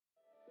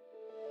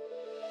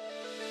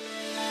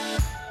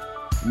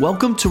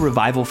Welcome to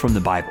Revival from the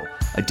Bible,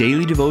 a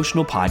daily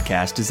devotional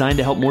podcast designed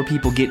to help more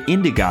people get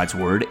into God's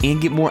Word and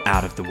get more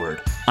out of the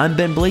Word. I'm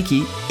Ben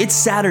Blakey. It's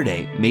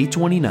Saturday, May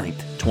 29th,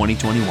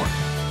 2021.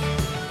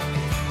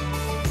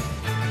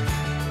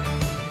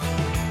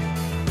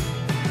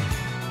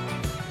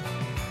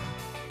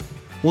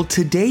 Well,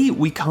 today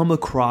we come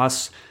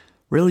across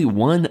really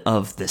one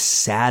of the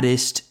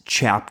saddest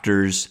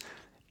chapters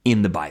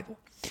in the Bible.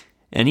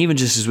 And even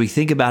just as we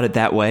think about it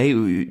that way,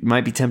 we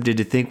might be tempted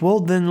to think, well,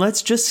 then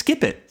let's just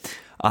skip it.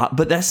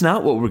 But that's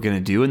not what we're going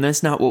to do, and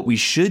that's not what we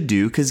should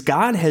do, because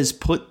God has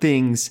put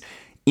things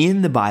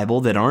in the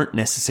Bible that aren't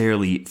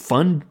necessarily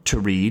fun to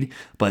read,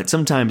 but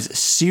sometimes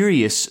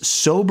serious,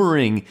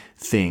 sobering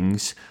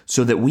things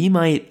so that we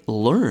might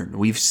learn.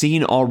 We've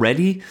seen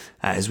already,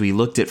 as we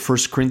looked at 1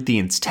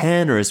 Corinthians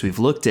 10, or as we've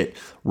looked at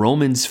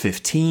Romans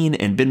 15,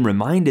 and been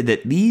reminded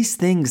that these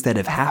things that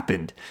have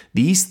happened,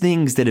 these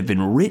things that have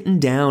been written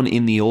down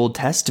in the Old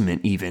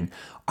Testament even,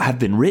 have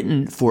been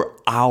written for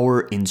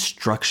our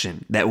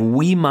instruction, that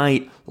we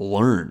might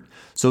learn.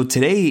 So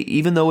today,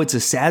 even though it's a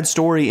sad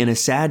story in a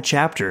sad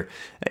chapter,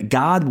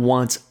 God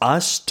wants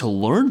us to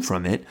learn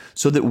from it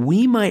so that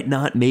we might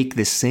not make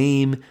the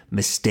same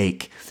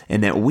mistake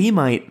and that we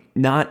might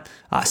not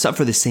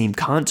suffer the same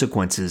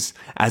consequences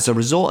as a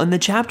result. And the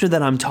chapter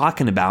that I'm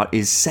talking about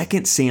is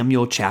 2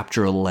 Samuel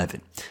chapter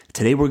 11.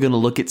 Today we're going to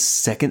look at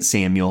 2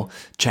 Samuel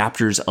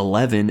chapters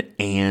 11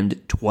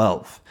 and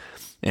 12.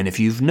 And if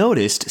you've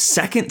noticed,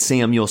 2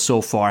 Samuel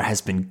so far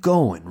has been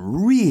going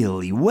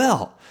really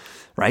well.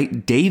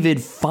 Right?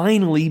 David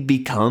finally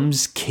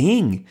becomes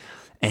king,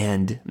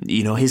 and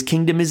his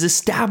kingdom is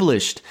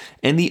established,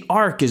 and the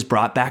ark is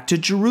brought back to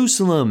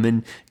Jerusalem,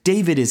 and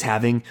David is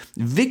having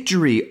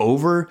victory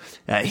over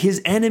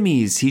his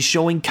enemies. He's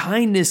showing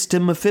kindness to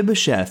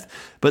Mephibosheth.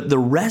 But the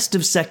rest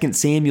of 2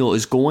 Samuel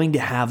is going to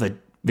have a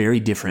very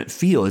different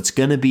feel. It's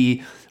going to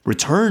be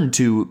returned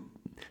to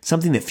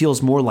something that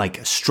feels more like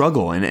a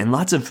struggle and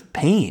lots of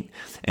pain.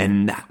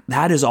 And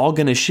that is all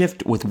going to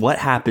shift with what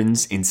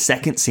happens in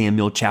 2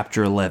 Samuel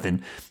chapter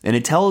 11. And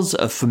it tells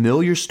a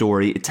familiar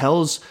story. It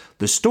tells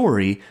the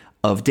story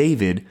of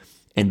David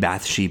and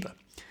Bathsheba.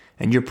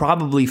 And you're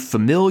probably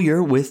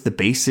familiar with the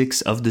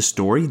basics of the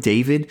story.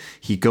 David,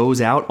 he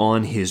goes out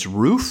on his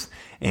roof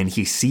and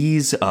he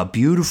sees a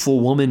beautiful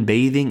woman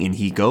bathing, and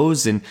he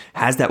goes and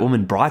has that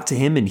woman brought to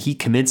him, and he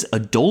commits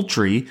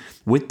adultery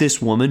with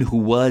this woman who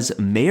was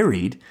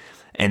married.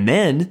 And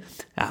then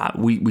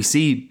we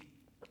see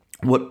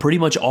what pretty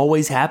much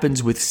always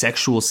happens with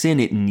sexual sin.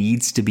 It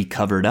needs to be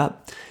covered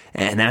up.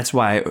 And that's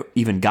why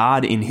even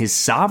God, in his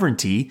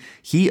sovereignty,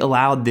 he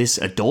allowed this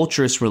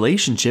adulterous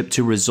relationship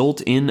to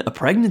result in a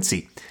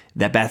pregnancy.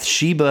 That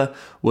Bathsheba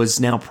was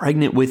now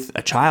pregnant with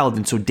a child.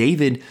 And so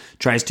David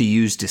tries to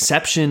use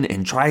deception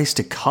and tries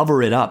to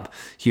cover it up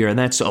here. And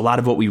that's a lot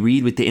of what we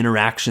read with the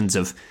interactions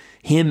of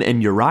him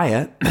and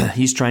Uriah.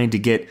 He's trying to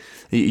get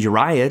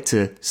Uriah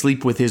to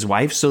sleep with his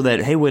wife so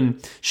that, hey,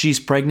 when she's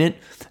pregnant,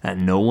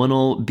 no one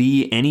will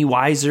be any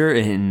wiser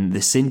and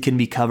the sin can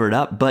be covered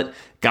up. But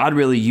God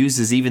really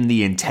uses even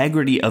the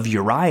integrity of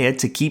Uriah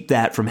to keep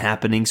that from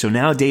happening. So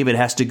now David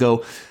has to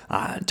go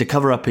to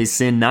cover up his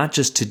sin, not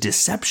just to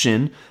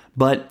deception,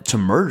 but to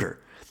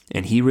murder.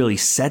 And he really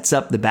sets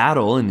up the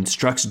battle and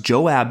instructs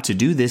Joab to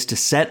do this, to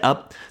set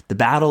up the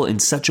battle in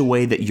such a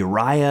way that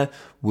Uriah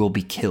will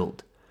be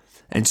killed.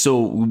 And so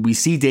we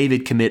see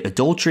David commit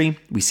adultery,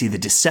 we see the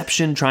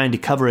deception trying to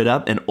cover it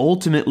up, and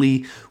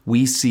ultimately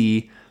we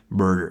see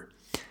murder.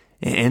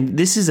 And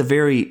this is a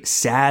very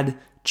sad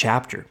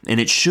chapter, and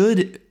it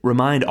should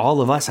remind all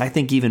of us, I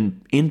think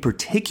even in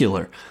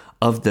particular,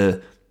 of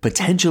the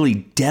potentially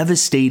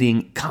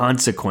devastating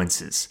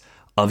consequences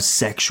of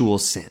sexual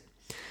sin.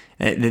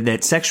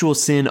 That sexual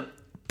sin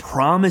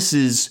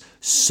promises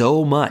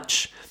so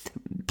much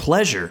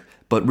pleasure,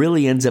 but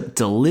really ends up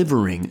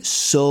delivering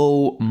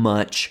so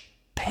much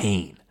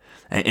pain.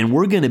 And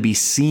we're going to be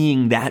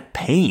seeing that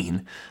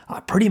pain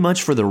pretty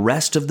much for the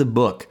rest of the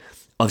book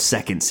of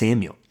 2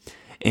 Samuel.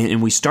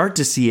 And we start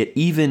to see it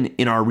even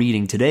in our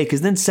reading today,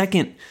 because then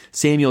 2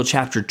 Samuel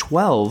chapter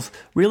 12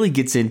 really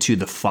gets into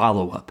the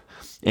follow-up.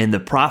 And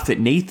the prophet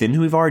Nathan,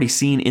 who we've already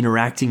seen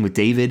interacting with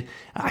David,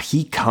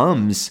 he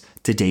comes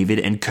to David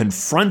and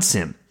confronts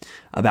him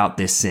about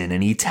this sin.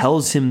 And he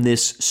tells him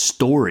this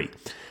story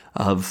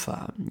of,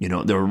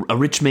 a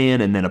rich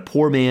man and then a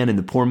poor man, and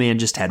the poor man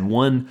just had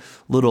one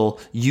little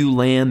ewe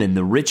lamb, and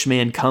the rich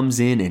man comes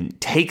in and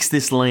takes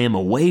this lamb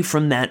away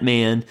from that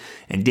man.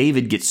 And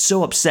David gets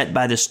so upset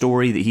by the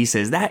story that he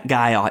says, that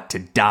guy ought to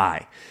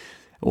die.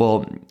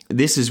 Well,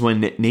 this is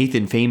when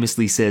Nathan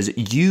famously says,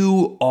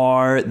 "You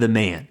are the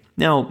man."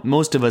 Now,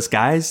 most of us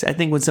guys, I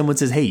think when someone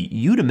says, "Hey,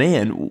 you the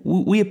man,"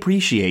 we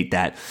appreciate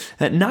that.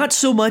 Not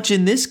so much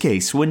in this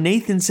case. When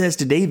Nathan says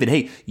to David,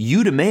 "Hey,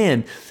 you the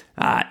man,"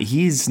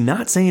 he's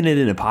not saying it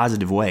in a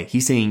positive way.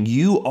 He's saying,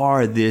 you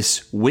are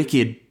this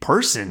wicked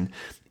person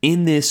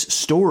in this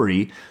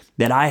story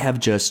that I have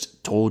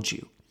just told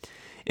you.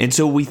 And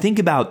so we think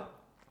about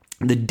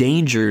the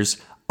dangers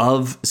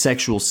of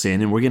sexual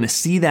sin. And we're going to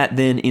see that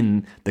then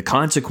in the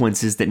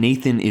consequences that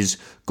Nathan is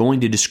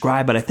going to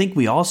describe. But I think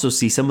we also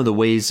see some of the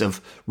ways of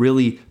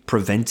really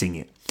preventing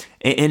it.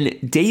 And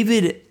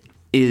David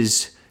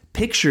is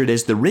pictured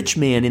as the rich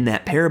man in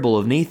that parable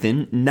of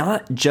Nathan,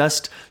 not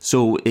just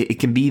so it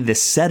can be the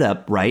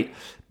setup, right?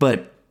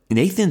 But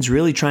Nathan's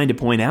really trying to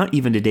point out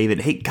even to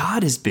David, hey,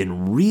 God has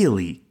been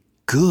really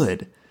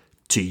good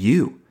to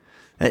you.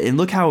 And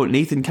look how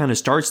Nathan kind of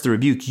starts the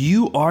rebuke.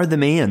 You are the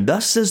man.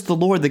 Thus says the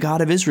Lord, the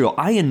God of Israel.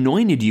 I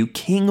anointed you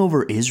king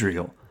over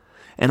Israel,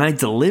 and I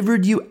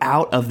delivered you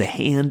out of the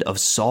hand of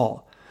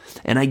Saul.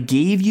 And I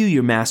gave you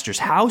your master's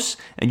house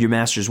and your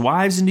master's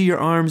wives into your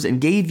arms,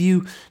 and gave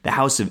you the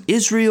house of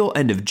Israel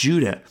and of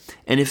Judah.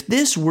 And if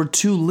this were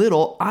too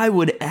little, I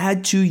would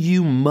add to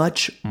you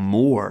much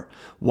more.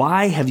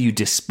 Why have you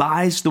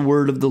despised the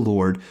word of the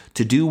Lord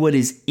to do what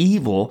is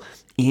evil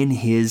in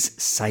his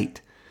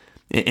sight?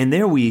 And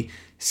there we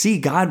see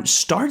God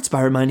starts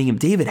by reminding him,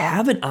 David,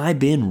 haven't I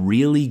been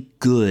really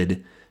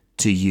good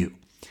to you?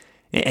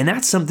 And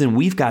that's something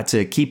we've got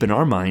to keep in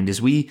our mind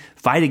as we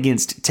fight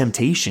against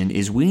temptation,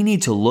 is we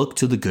need to look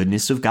to the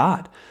goodness of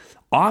God.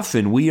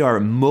 Often we are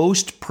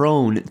most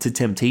prone to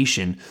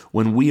temptation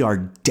when we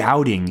are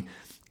doubting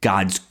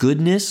God's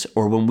goodness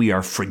or when we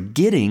are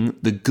forgetting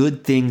the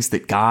good things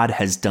that God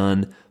has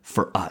done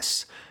for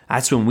us.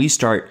 That's when we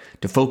start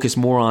to focus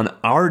more on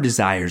our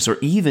desires or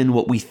even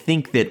what we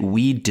think that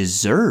we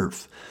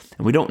deserve.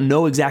 And we don't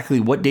know exactly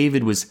what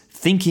David was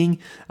thinking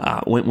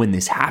when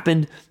this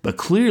happened, but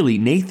clearly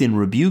Nathan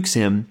rebukes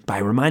him by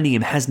reminding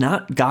him, has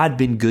not God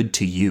been good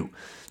to you?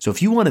 So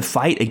if you want to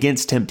fight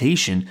against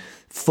temptation,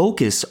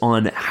 focus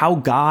on how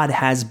God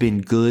has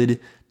been good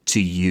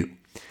to you.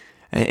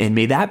 And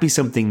may that be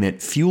something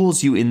that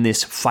fuels you in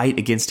this fight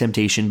against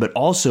temptation, but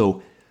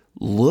also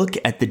look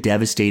at the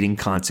devastating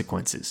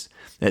consequences.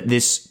 That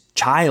this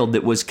child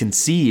that was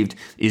conceived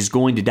is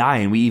going to die,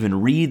 and we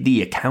even read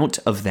the account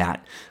of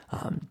that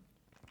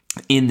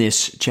in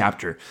this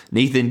chapter.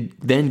 Nathan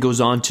then goes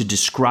on to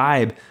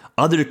describe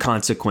other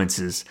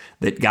consequences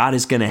that God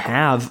is going to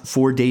have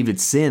for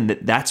David's sin.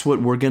 That's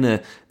what we're going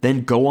to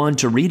then go on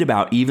to read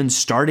about, even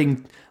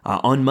starting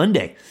on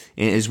Monday.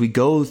 As we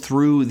go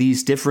through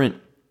these different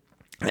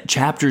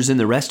chapters in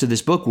the rest of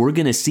this book, we're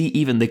going to see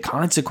even the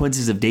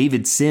consequences of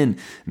David's sin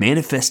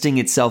manifesting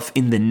itself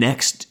in the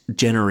next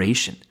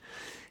generation.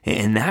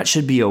 And that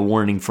should be a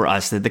warning for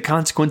us that the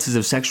consequences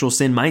of sexual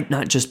sin might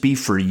not just be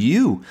for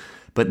you,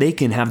 but they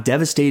can have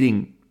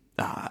devastating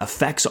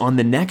effects on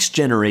the next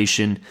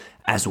generation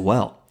as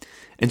well.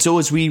 And so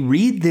as we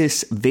read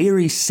this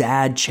very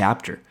sad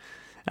chapter,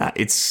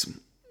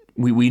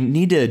 we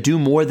need to do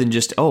more than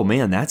just, oh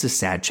man, that's a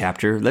sad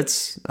chapter.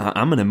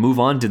 I'm going to move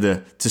on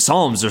to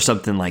Psalms or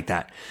something like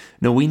that.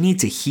 No, we need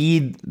to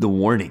heed the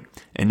warning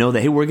and know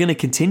that, hey, we're going to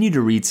continue to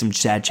read some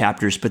sad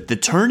chapters, but the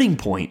turning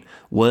point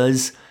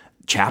was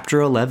chapter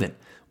 11,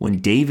 when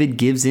David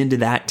gives into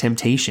that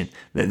temptation.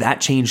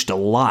 That changed a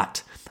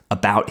lot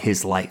about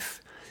his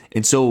life.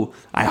 And so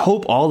I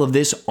hope all of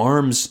this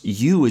arms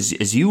you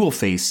as you will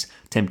face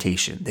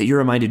temptation, that you're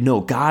reminded,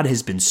 no, God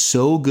has been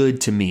so good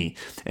to me.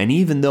 And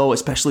even though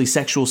especially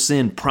sexual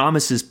sin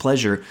promises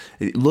pleasure,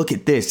 look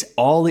at this.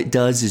 All it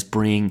does is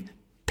bring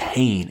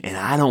pain, and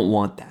I don't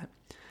want that.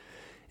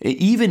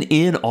 Even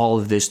in all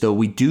of this, though,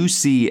 we do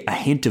see a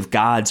hint of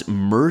God's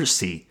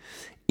mercy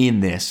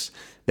in this,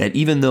 that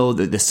even though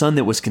the son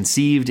that was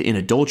conceived in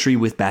adultery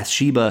with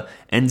Bathsheba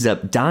ends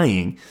up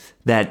dying,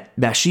 that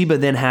Bathsheba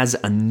then has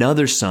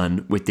another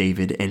son with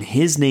David, and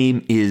his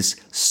name is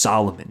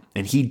Solomon,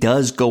 and he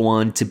does go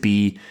on to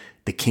be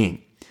the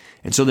king.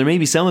 And so there may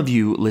be some of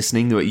you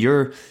listening that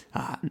you're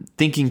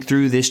thinking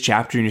through this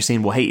chapter and you're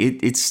saying, well, hey,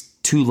 it's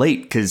too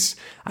late because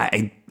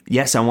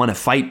yes, I want to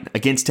fight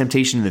against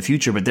temptation in the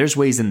future, but there's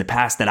ways in the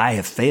past that I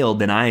have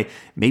failed and I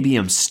maybe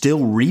am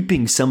still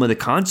reaping some of the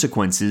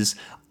consequences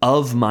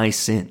of my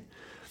sin.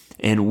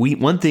 And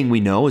one thing we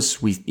know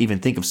is we even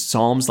think of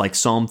Psalms like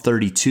Psalm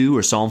 32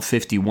 or Psalm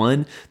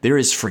 51. There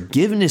is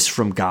forgiveness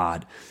from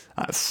God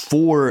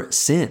for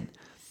sin.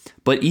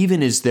 But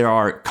even as there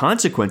are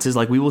consequences,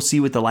 like we will see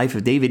with the life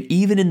of David,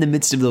 even in the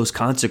midst of those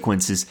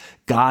consequences,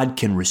 God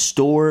can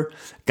restore,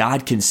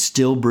 God can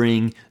still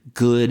bring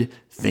good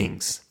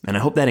things. And I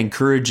hope that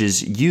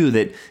encourages you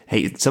that,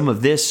 hey, some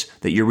of this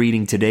that you're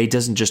reading today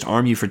doesn't just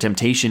arm you for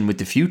temptation with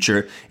the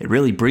future, it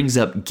really brings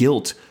up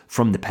guilt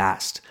from the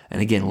past.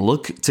 And again,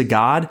 look to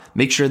God,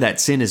 make sure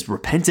that sin is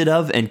repented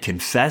of and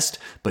confessed,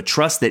 but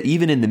trust that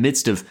even in the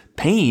midst of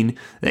pain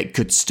that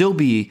could still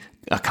be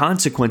a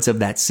consequence of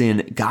that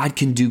sin, God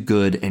can do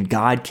good and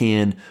God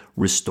can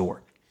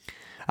restore.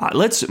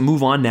 Let's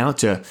move on now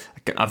to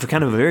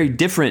kind of a very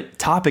different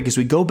topic as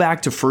we go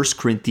back to 1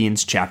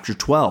 Corinthians chapter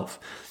 12.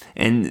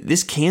 And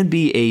this can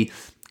be a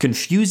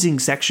confusing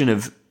section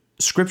of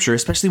Scripture,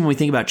 especially when we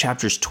think about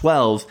chapters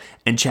 12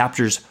 and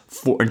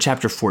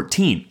chapter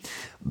 14.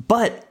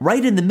 But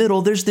right in the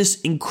middle, there's this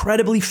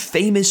incredibly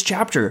famous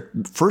chapter,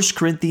 1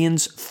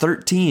 Corinthians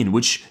 13,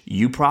 which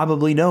you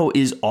probably know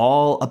is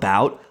all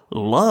about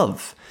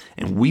love.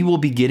 And we will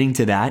be getting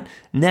to that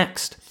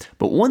next.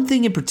 But one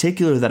thing in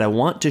particular that I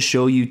want to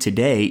show you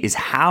today is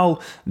how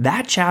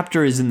that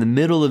chapter is in the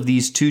middle of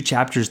these two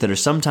chapters that are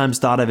sometimes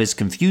thought of as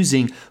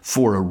confusing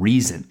for a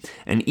reason.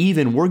 And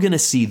even we're going to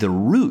see the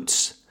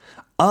roots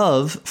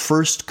of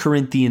 1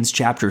 Corinthians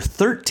chapter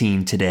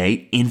 13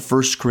 today in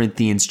 1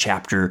 Corinthians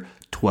chapter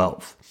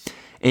 12.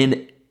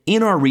 And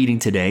in our reading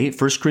today,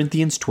 1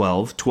 Corinthians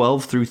 12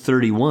 through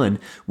 31,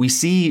 we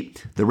see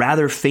the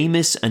rather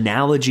famous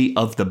analogy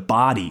of the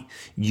body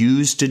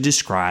used to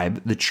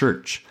describe the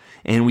church.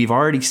 And we've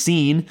already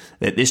seen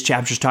that this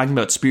chapter is talking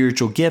about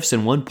spiritual gifts,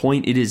 and one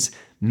point it is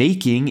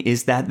making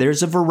is that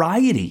there's a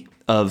variety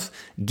of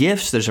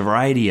gifts, there's a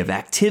variety of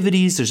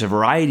activities, there's a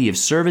variety of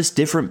service.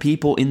 Different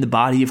people in the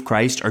body of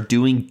Christ are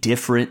doing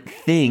different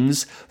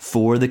things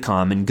for the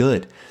common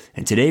good.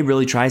 And today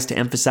really tries to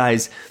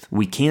emphasize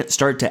we can't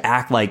start to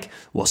act like,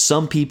 well,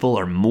 some people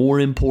are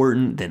more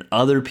important than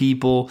other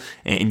people,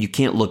 and you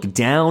can't look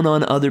down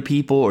on other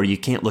people, or you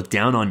can't look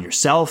down on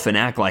yourself and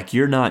act like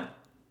you're not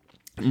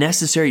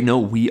necessary. No,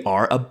 we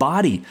are a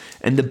body,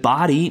 and the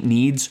body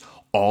needs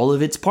all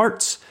of its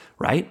parts,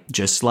 right?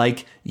 Just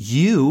like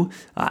you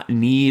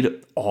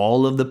need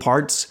all of the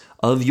parts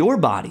of your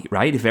body,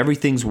 right? If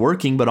everything's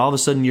working, but all of a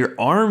sudden your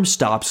arm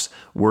stops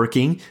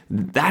working,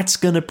 that's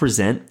going to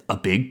present a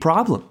big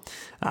problem.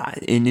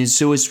 And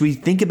so as we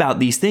think about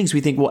these things,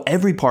 we think, well,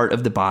 every part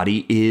of the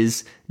body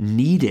is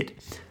needed.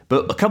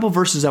 But a couple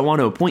verses I want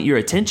to point your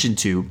attention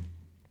to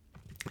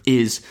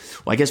is,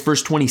 well, I guess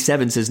verse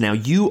 27 says, now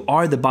you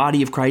are the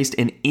body of Christ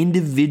and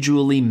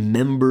individually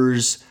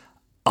members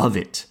of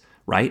it,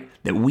 right?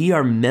 That we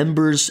are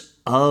members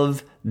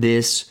of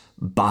this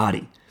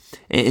body.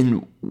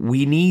 And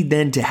we need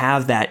then to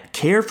have that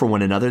care for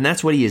one another. And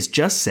that's what he has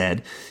just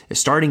said.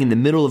 Starting in the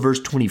middle of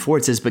verse 24,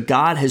 it says, but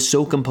God has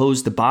so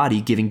composed the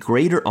body, giving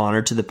greater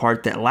honor to the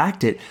part that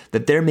lacked it,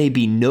 that there may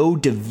be no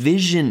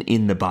division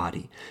in the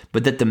body,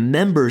 but that the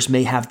members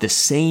may have the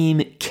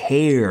same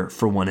care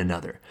for one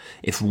another.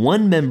 If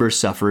one member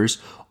suffers,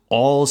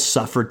 all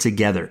suffer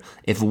together.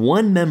 If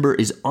one member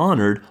is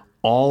honored,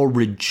 all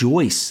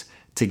rejoice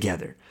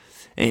together.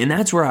 And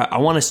that's where I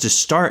want us to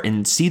start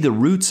and see the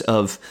roots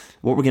of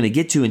what we're going to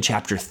get to in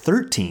chapter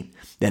 13,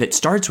 that it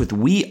starts with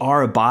we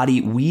are a body,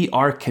 we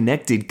are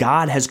connected.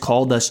 God has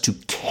called us to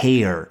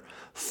care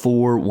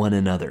for one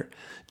another.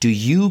 Do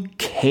you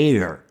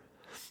care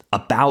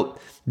about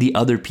the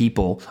other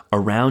people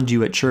around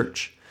you at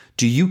church?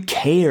 Do you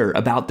care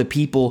about the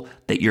people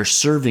that you're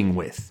serving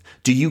with?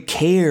 Do you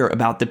care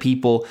about the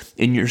people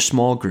in your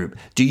small group?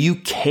 Do you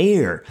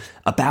care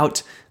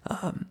about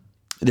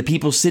the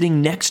people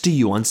sitting next to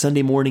you on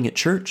Sunday morning at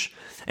church?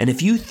 And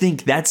if you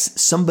think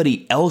that's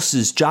somebody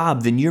else's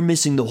job, then you're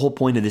missing the whole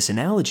point of this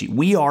analogy.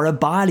 We are a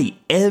body.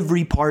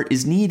 Every part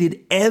is needed.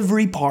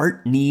 Every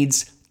part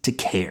needs to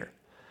care.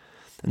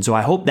 And so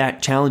I hope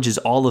that challenges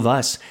all of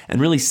us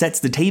and really sets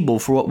the table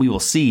for what we will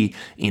see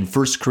in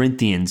 1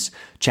 Corinthians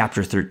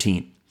chapter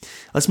 13.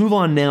 Let's move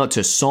on now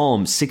to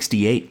Psalm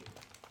 68.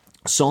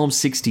 Psalm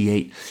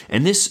 68.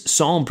 And this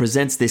psalm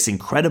presents this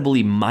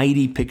incredibly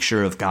mighty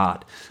picture of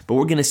God. But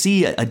we're going to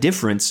see a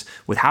difference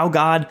with how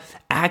God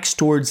acts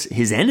towards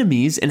his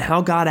enemies and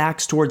how God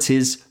acts towards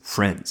his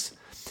friends.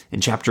 In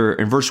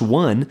verse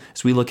 1,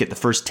 as we look at the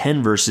first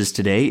 10 verses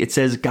today, it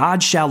says,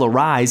 God shall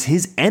arise,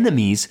 his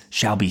enemies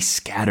shall be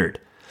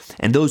scattered,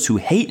 and those who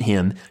hate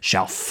him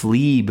shall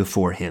flee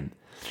before him.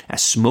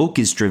 As smoke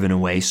is driven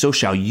away, so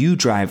shall you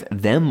drive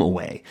them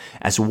away.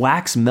 As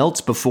wax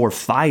melts before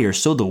fire,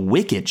 so the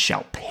wicked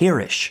shall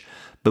perish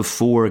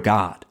before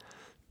God.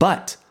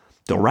 But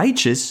the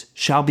righteous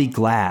shall be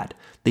glad.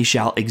 They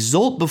shall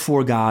exult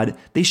before God.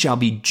 They shall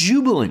be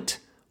jubilant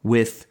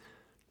with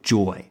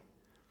joy.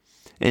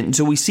 And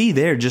so we see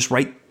there just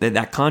right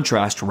that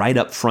contrast right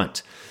up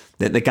front.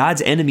 That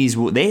God's enemies,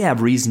 they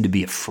have reason to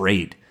be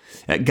afraid.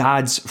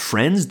 God's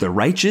friends, the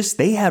righteous,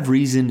 they have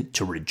reason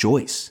to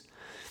rejoice.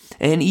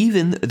 And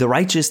even the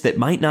righteous that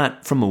might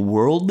not, from a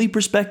worldly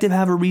perspective,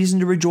 have a reason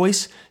to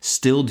rejoice,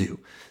 still do.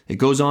 It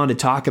goes on to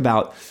talk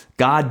about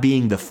God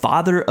being the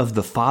father of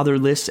the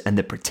fatherless and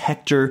the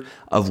protector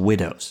of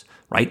widows,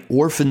 right?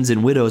 Orphans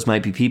and widows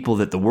might be people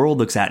that the world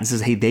looks at and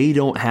says, hey, they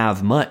don't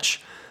have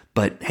much.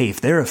 But hey,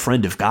 if they're a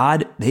friend of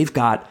God, they've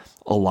got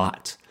a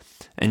lot.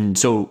 And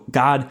so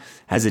God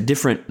has a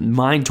different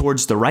mind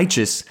towards the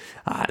righteous,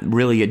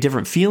 really a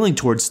different feeling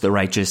towards the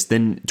righteous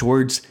than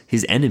towards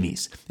his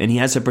enemies. And he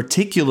has a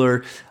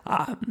particular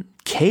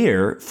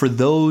care for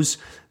those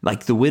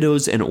like the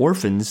widows and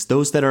orphans,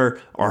 those that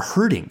are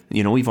hurting.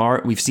 You know,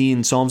 we've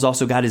seen Psalms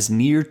also, God is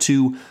near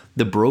to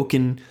the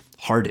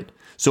brokenhearted.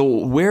 So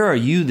where are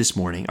you this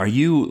morning? Are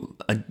you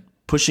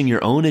pushing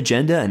your own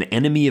agenda, an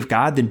enemy of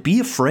God? Then be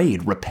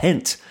afraid,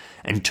 repent,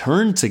 and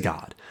turn to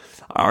God.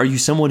 Are you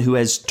someone who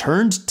has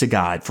turned to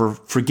God for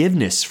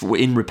forgiveness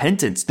in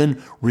repentance?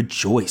 Then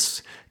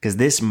rejoice, because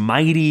this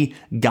mighty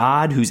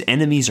God whose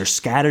enemies are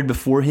scattered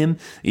before him,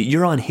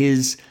 you're on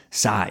his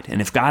side. And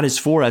if God is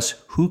for us,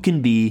 who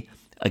can be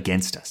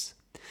against us?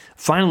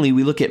 Finally,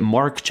 we look at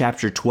Mark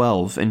chapter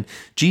 12, and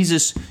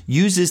Jesus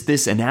uses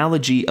this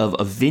analogy of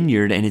a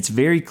vineyard, and it's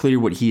very clear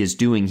what he is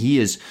doing. He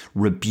is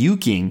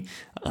rebuking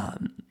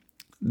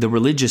the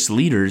religious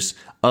leaders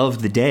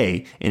of the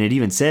day, and it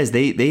even says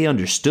they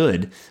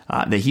understood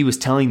that he was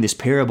telling this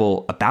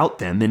parable about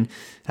them. And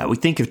we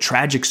think of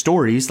tragic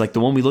stories like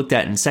the one we looked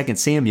at in 2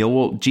 Samuel.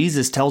 Well,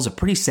 Jesus tells a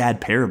pretty sad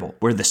parable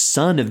where the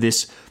son of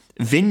this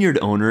vineyard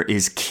owner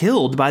is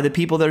killed by the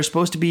people that are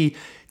supposed to be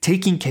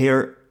taking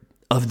care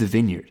of the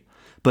vineyard.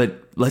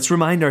 But let's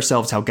remind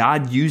ourselves how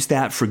God used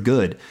that for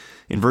good.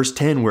 In verse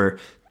 10, where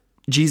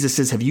Jesus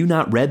says, "Have you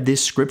not read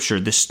this scripture?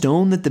 The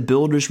stone that the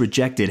builders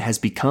rejected has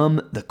become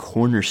the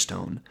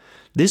cornerstone.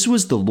 This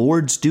was the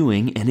Lord's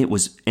doing, and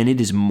it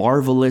is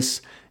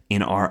marvelous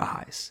in our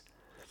eyes."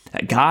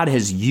 God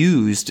has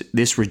used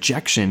this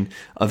rejection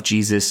of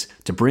Jesus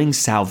to bring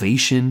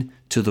salvation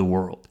to the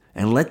world.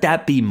 And let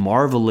that be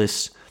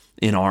marvelous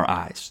in our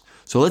eyes.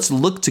 So let's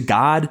look to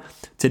God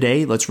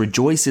today. Let's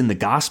rejoice in the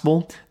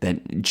gospel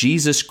that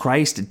Jesus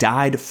Christ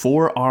died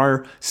for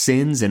our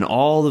sins, and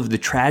all of the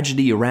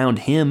tragedy around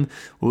him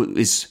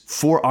is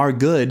for our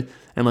good.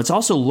 And let's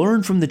also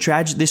learn from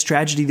this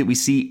tragedy that we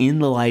see in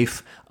the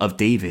life of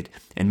David.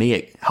 And may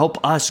it help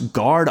us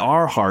guard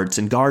our hearts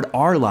and guard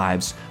our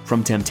lives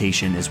from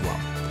temptation as well.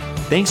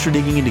 Thanks for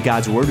digging into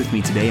God's Word with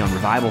me today on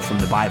Revival from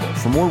the Bible.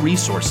 For more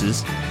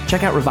resources,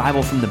 check out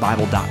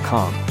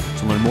revivalfromthebible.com.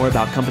 To learn more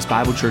about Compass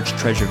Bible Church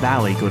Treasure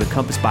Valley, go to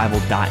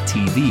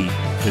compassbible.tv.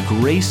 The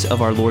grace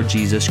of our Lord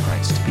Jesus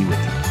Christ be with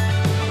you.